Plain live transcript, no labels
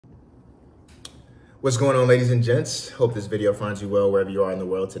What's going on, ladies and gents? Hope this video finds you well wherever you are in the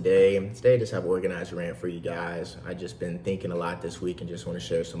world today. Today I just have an organized rant for you guys. I just been thinking a lot this week and just want to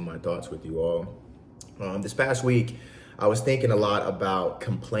share some of my thoughts with you all. This past week, I was thinking a lot about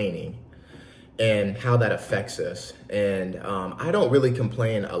complaining and how that affects us. And I don't really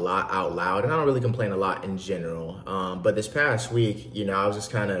complain a lot out loud, and I don't really complain a lot in general. But this past week, I was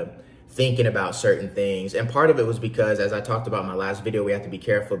just kind of thinking about certain things, and part of it was because, as I talked about in my last video, we have to be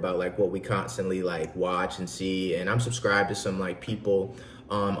careful about what we constantly watch and see. And I'm subscribed to some people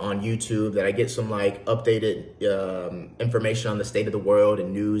on YouTube that I get some updated information on the state of the world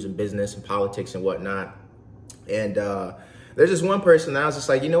and news and business and politics and whatnot. And there's this one person that I was just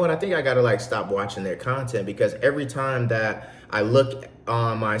like, you know what, I think I gotta stop watching their content, because every time that I look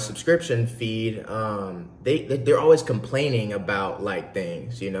on my subscription feed, they're always complaining about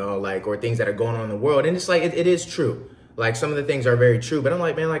things, or things that are going on in the world. And it's it is true. Some of the things are very true, but I'm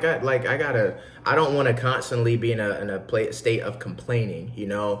like, man, I don't want to constantly be in a state of complaining,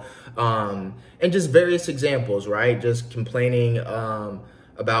 and just various examples, right? Just complaining,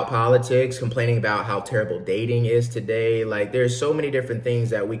 about politics, complaining about how terrible dating is today. There's so many different things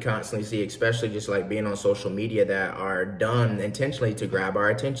that we constantly see, especially just being on social media, that are done intentionally to grab our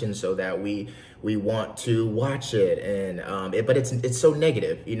attention so that we want to watch it. And but it's so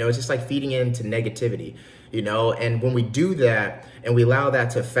negative, it's just feeding into negativity, and when we do that and we allow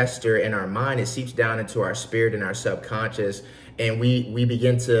that to fester in our mind, it seeps down into our spirit and our subconscious, and we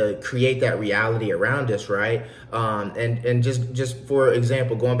begin to create that reality around us, right? And just for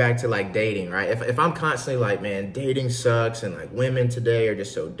example, going back to dating, right? If I'm constantly man, dating sucks, and women today are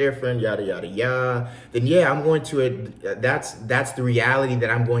just so different, yada yada yada, then yeah, I'm going to that's the reality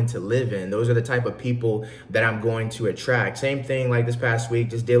that I'm going to live in. Those are the type of people that I'm going to attract. Same thing this past week,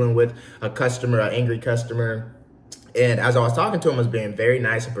 just dealing with an angry customer. And as I was talking to him, I was being very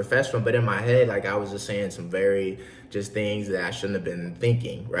nice and professional, but in my head, I was just saying some very just things that I shouldn't have been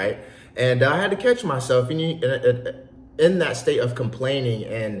thinking, right? And I had to catch myself in that state of complaining.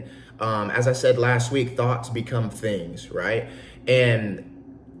 And as I said last week, thoughts become things, right? And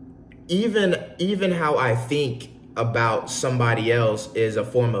even how I think about somebody else is a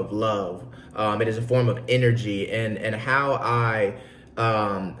form of love. It is a form of energy, and how I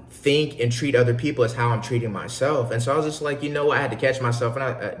think and treat other people is how I'm treating myself. And so I was just I had to catch myself, and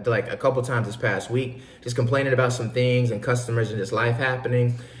I a couple times this past week, just complaining about some things and customers and just life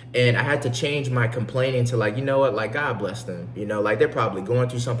happening. And I had to change my complaining to you know what, God bless them, they're probably going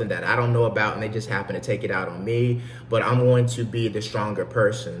through something that I don't know about, and they just happen to take it out on me, but I'm going to be the stronger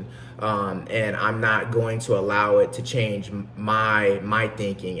person. And I'm not going to allow it to change my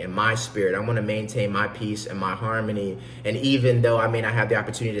thinking and my spirit. I'm going to maintain my peace and my harmony. And even though I may not have the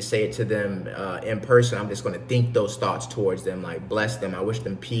opportunity to say it to them in person, I'm just going to think those thoughts towards them, bless them. I wish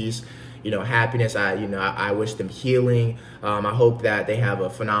them peace, happiness. I wish them healing. I hope that they have a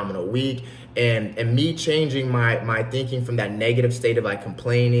phenomenal week. And me changing my thinking from that negative state of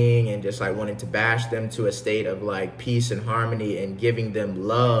complaining and just wanting to bash them to a state of peace and harmony and giving them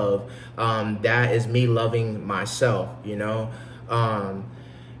love. That is me loving myself,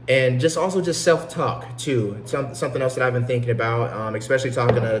 and just self-talk too. Something else that I've been thinking about, especially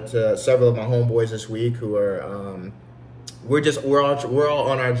talking to several of my homeboys this week who are, we're all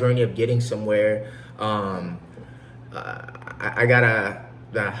on our journey of getting somewhere. I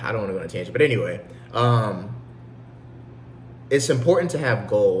don't want to go on a tangent, but anyway, it's important to have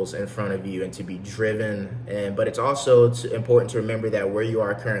goals in front of you and to be driven, but it's also important to remember that where you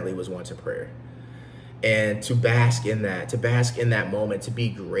are currently was once a prayer. And to bask in that moment, to be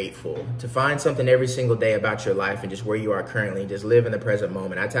grateful, to find something every single day about your life and just where you are currently, and just live in the present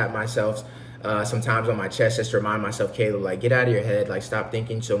moment. I tap myself sometimes on my chest just to remind myself, Caleb, get out of your head, stop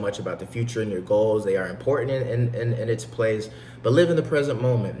thinking so much about the future and your goals. They are important in its place, but live in the present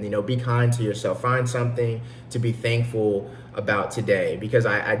moment. Be kind to yourself. Find something to be thankful about today, because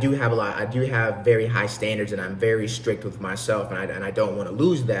I do have very high standards, and I'm very strict with myself, and I don't want to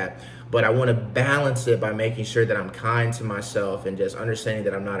lose that. But I want to balance it by making sure that I'm kind to myself and just understanding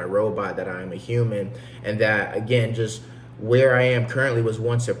that I'm not a robot, that I am a human, and that, again, just where I am currently was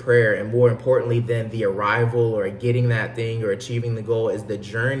once a prayer. And more importantly than the arrival or getting that thing or achieving the goal is the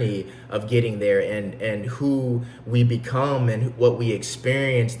journey of getting there, and who we become and what we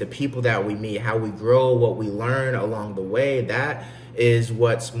experience, the people that we meet, how we grow, what we learn along the way. That is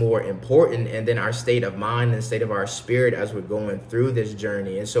what's more important, and then our state of mind and the state of our spirit as we're going through this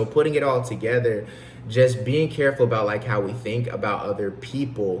journey. And so putting it all together, just being careful about like how we think about other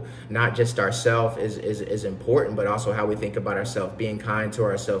people, not just ourselves, is important, but also how we think about ourselves, being kind to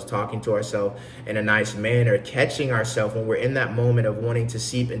ourselves, talking to ourselves in a nice manner, catching ourselves when we're in that moment of wanting to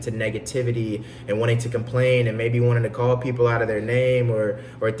seep into negativity and wanting to complain and maybe wanting to call people out of their name or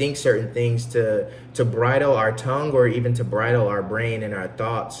think certain things to bridle our tongue or even to bridle our brain and our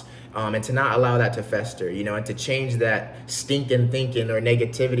thoughts. And to not allow that to fester, and to change that stinking thinking or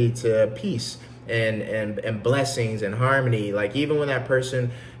negativity to peace and blessings and harmony. Like even when that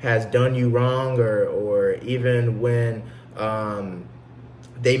person has done you wrong, or even when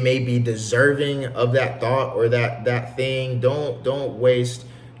they may be deserving of that thought or that thing, don't waste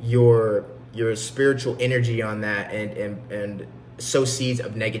your spiritual energy on that and sow seeds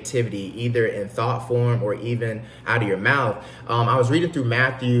of negativity, either in thought form or even out of your mouth. I was reading through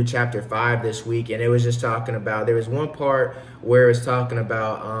Matthew chapter 5 this week, and it was just talking about, there was one part where it was talking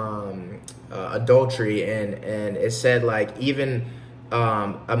about adultery, and it said like even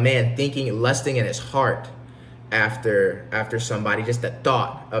a man lusting in his heart after somebody, just the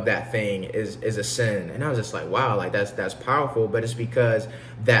thought of that thing is a sin. And I was just like, wow, like that's powerful. But it's because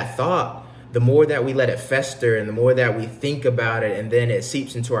that thought, the more that we let it fester and the more that we think about it, and then it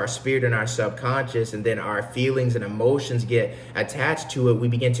seeps into our spirit and our subconscious, and then our feelings and emotions get attached to it, we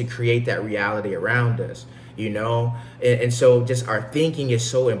begin to create that reality around us, And so just our thinking is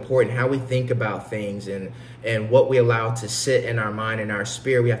so important, how we think about things and what we allow to sit in our mind and our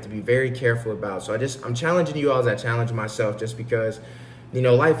spirit, we have to be very careful about. So I'm challenging you all as I challenge myself, just because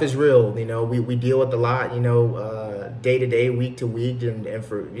life is real. We deal with a lot, day to day, week to week. And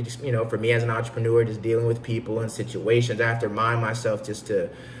for me as an entrepreneur, just dealing with people and situations, I have to remind myself just to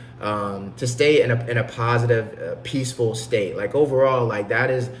stay in a positive, peaceful state. Like overall, like that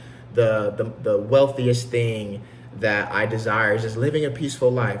is the wealthiest thing that I desire, is just living a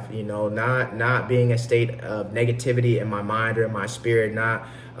peaceful life, not being a state of negativity in my mind or in my spirit, not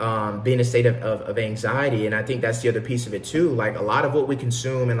being a state of anxiety. And I think that's the other piece of it too. Like a lot of what we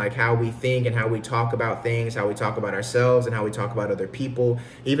consume and like how we think and how we talk about things, how we talk about ourselves and how we talk about other people,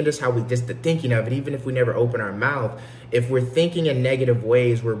 even just the thinking of it, even if we never open our mouth, if we're thinking in negative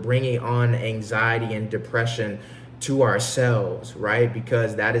ways, we're bringing on anxiety and depression to ourselves, right?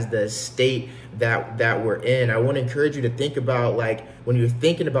 Because that is the state that we're in. I want to encourage you to think about, like, when you're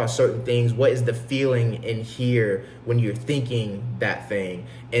thinking about certain things, what is the feeling in here when you're thinking that thing?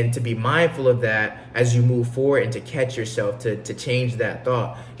 And to be mindful of that as you move forward, and to catch yourself, to change that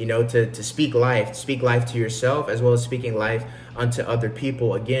thought, to speak life to yourself, as well as speaking life unto other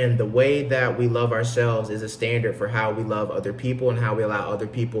people. Again, the way that we love ourselves is a standard for how we love other people and how we allow other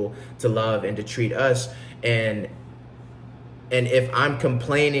people to love and to treat us. And if I'm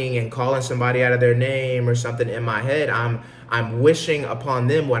complaining and calling somebody out of their name or something in my head, I'm wishing upon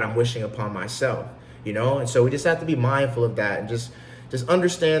them what I'm wishing upon myself, And so we just have to be mindful of that, and just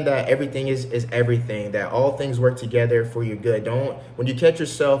understand that everything is everything, that all things work together for your good. When you catch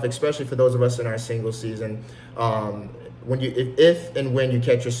yourself, especially for those of us in our single season, when you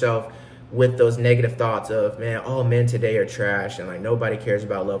catch yourself with those negative thoughts of, man, all men today are trash, and like nobody cares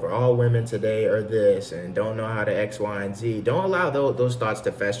about love, or all women today are this and don't know how to X, Y, and Z. Don't allow those thoughts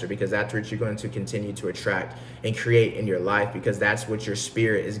to fester, because that's what you're going to continue to attract and create in your life, because that's what your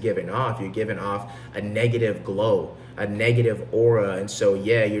spirit is giving off. You're giving off a negative glow, a negative aura. And so,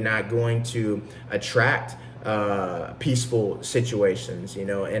 you're not going to attract peaceful situations, in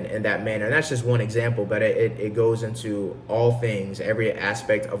that manner. And that's just one example, but it goes into all things, every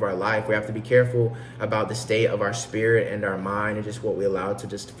aspect of our life. We have to be careful about the state of our spirit and our mind, and just what we allow to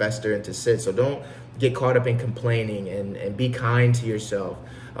just fester and to sit. So don't get caught up in complaining, and be kind to yourself,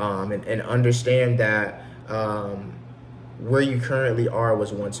 and understand that where you currently are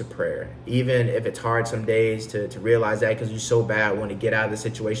was once a prayer. Even if it's hard some days to realize that, because you're so bad, want to get out of the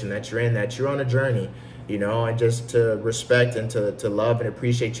situation that you're in, that you're on a journey, and just to respect and to love and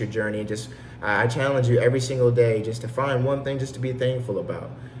appreciate your journey. I challenge you every single day just to find one thing just to be thankful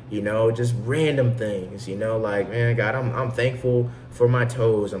about, just random things, like, man, God, I'm thankful for my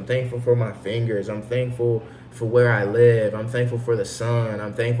toes. I'm thankful for my fingers. I'm thankful for where I live. I'm thankful for the sun.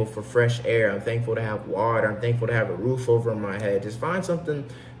 I'm thankful for fresh air. I'm thankful to have water. I'm thankful to have a roof over my head. Just find something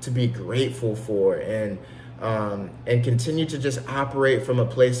to be grateful for, and continue to just operate from a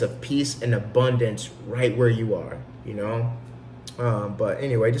place of peace and abundance right where you are, But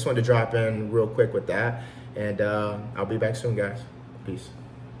anyway, just wanted to drop in real quick with that, and I'll be back soon, guys. Peace.